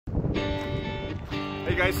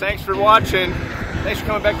Hey guys, thanks for watching. Thanks for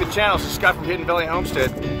coming back to the channel. This is Scott from Hidden Valley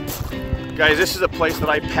Homestead. Guys, this is a place that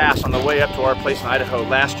I passed on the way up to our place in Idaho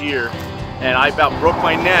last year, and I about broke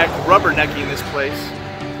my neck, rubbernecking this place.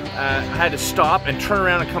 I had to stop and turn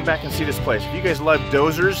around and come back and see this place. If you guys love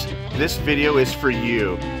dozers, this video is for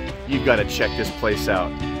you. You've got to check this place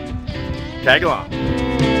out. Tag along.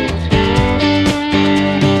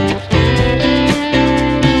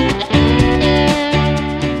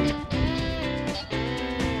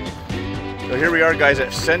 So here we are, guys,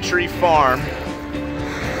 at Century Farm.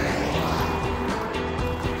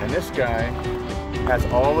 And this guy has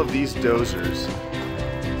all of these dozers.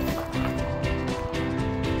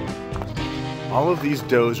 All of these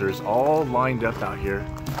dozers all lined up out here.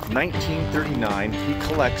 1939, he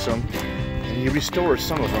collects them and he restores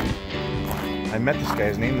some of them. I met this guy,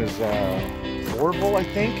 his name is Orville, I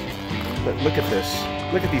think. But look at this,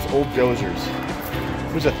 look at these old dozers.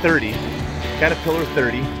 It was a 30, Caterpillar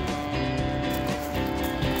 30.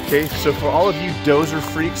 Okay, so for all of you dozer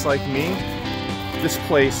freaks like me, this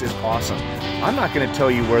place is awesome. I'm not gonna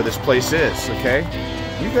tell you where this place is, okay?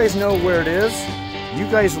 You guys know where it is. You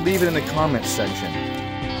guys leave it in the comments section.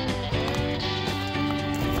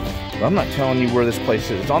 But I'm not telling you where this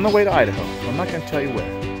place is. It's on the way to Idaho. I'm not going to tell you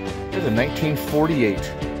where. There's a 1948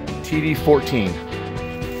 TD14.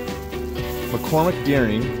 McCormick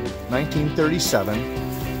Deering, 1937.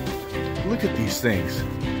 Look at these things.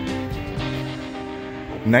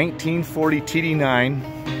 1940 TD9.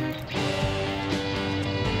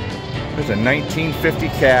 There's a 1950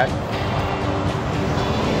 cat.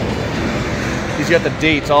 He's got the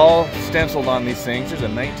dates all stenciled on these things. There's a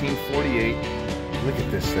 1948. Look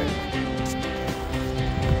at this thing.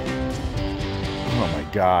 Oh my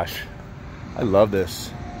gosh. I love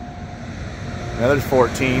this. Another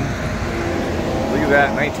 14. Look at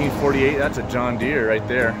that, 1948. That's a John Deere right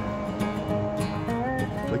there.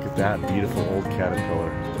 Look at that beautiful old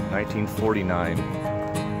Caterpillar. 1949.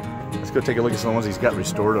 Let's go take a look at some of the ones he's got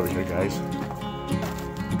restored over here, guys.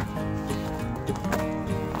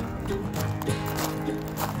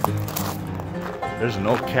 There's an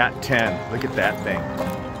old Cat 10. Look at that thing.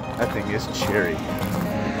 That thing is cherry.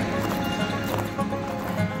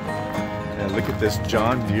 And look at this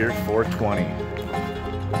John Deere 420.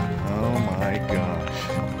 Oh my gosh.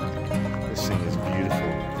 This thing is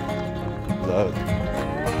beautiful. Love it.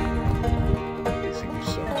 These things are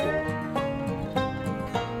so cool.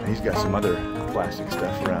 And he's got some other plastic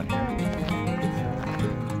stuff around here.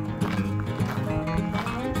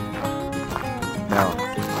 Now,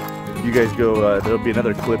 you guys go, there'll be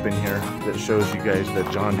another clip in here that shows you guys the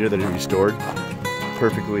John Deere that he restored.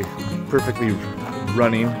 Perfectly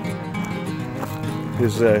running. He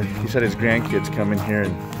said his grandkids come in here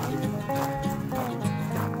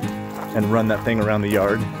and run that thing around the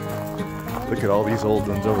yard. Look at all these old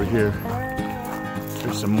ones over here.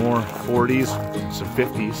 There's some more 40s, some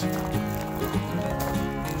 50s.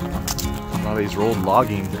 A lot of these are old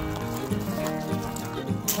logging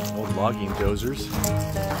dozers.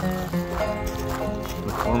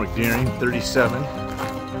 McCormick Deering 37.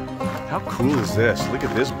 How cool is this? Look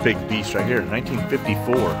at this big beast right here,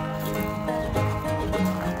 1954.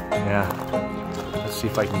 Yeah. Let's see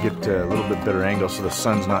if I can get a little bit better angle so the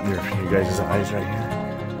sun's not near you guys' eyes right here.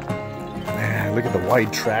 Man, look at the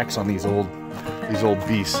wide tracks on these old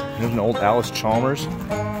beasts. Here's an old Alice Chalmers.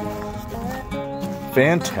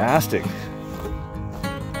 Fantastic.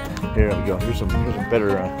 Here we go. Here's a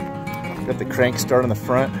better. Got the crank start on the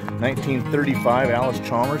front. 1935 Alice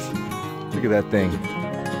Chalmers. Look at that thing.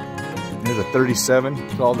 Here's a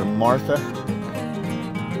 37 called a Martha.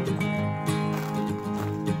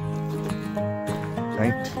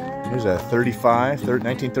 Here's a 35,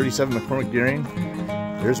 1937 McCormick Deering.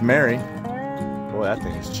 There's Mary. Boy, that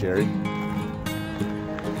thing is cherry.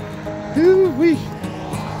 Woo-wee.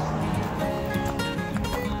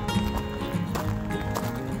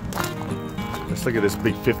 Let's look at this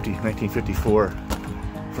big 1954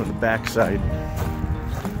 from the back side.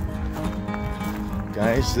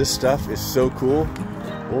 Guys, this stuff is so cool.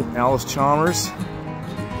 Old Alice Chalmers.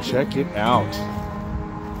 Check it out.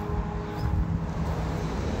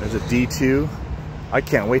 There's a D2. I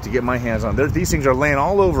can't wait to get my hands on. These things are laying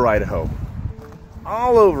all over Idaho.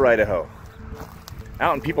 All over Idaho.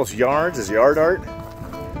 Out in people's yards as yard art.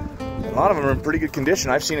 A lot of them are in pretty good condition.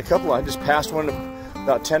 I've seen a couple. I just passed one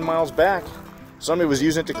about 10 miles back. Somebody was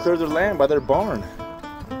using it to clear their land by their barn.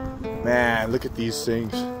 Man, look at these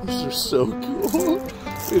things. These are so cool.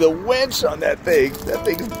 See the winch on that thing. That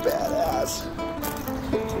thing's badass.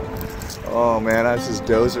 Oh man, that's just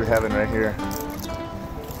dozer heaven right here.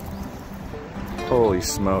 Holy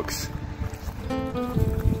smokes.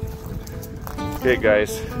 Okay,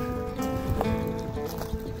 guys.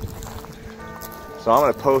 So I'm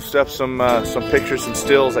gonna post up some pictures, some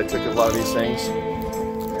stills I took of a lot of these things,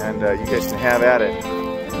 and you guys can have at it.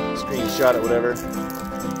 Screenshot it, whatever.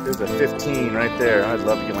 There's a 15 right there. I'd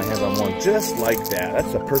love to get my hands on one just like that.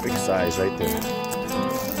 That's the perfect size right there.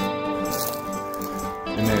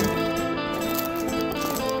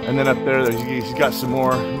 And then up there, he's got some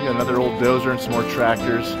more. He's got another old dozer and some more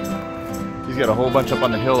tractors. He's got a whole bunch up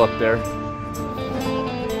on the hill up there.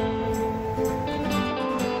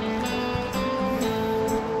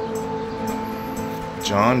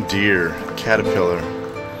 John Deere Caterpillar.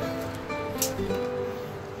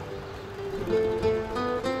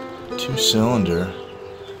 2-cylinder.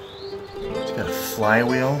 It's got a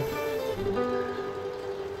flywheel.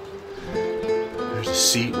 There's a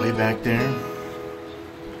seat way back there.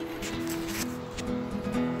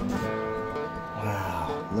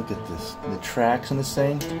 Wow, look at this. The tracks on this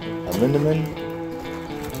thing. A Lindemann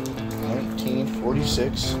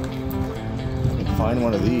 1946. You can find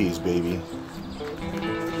one of these, baby.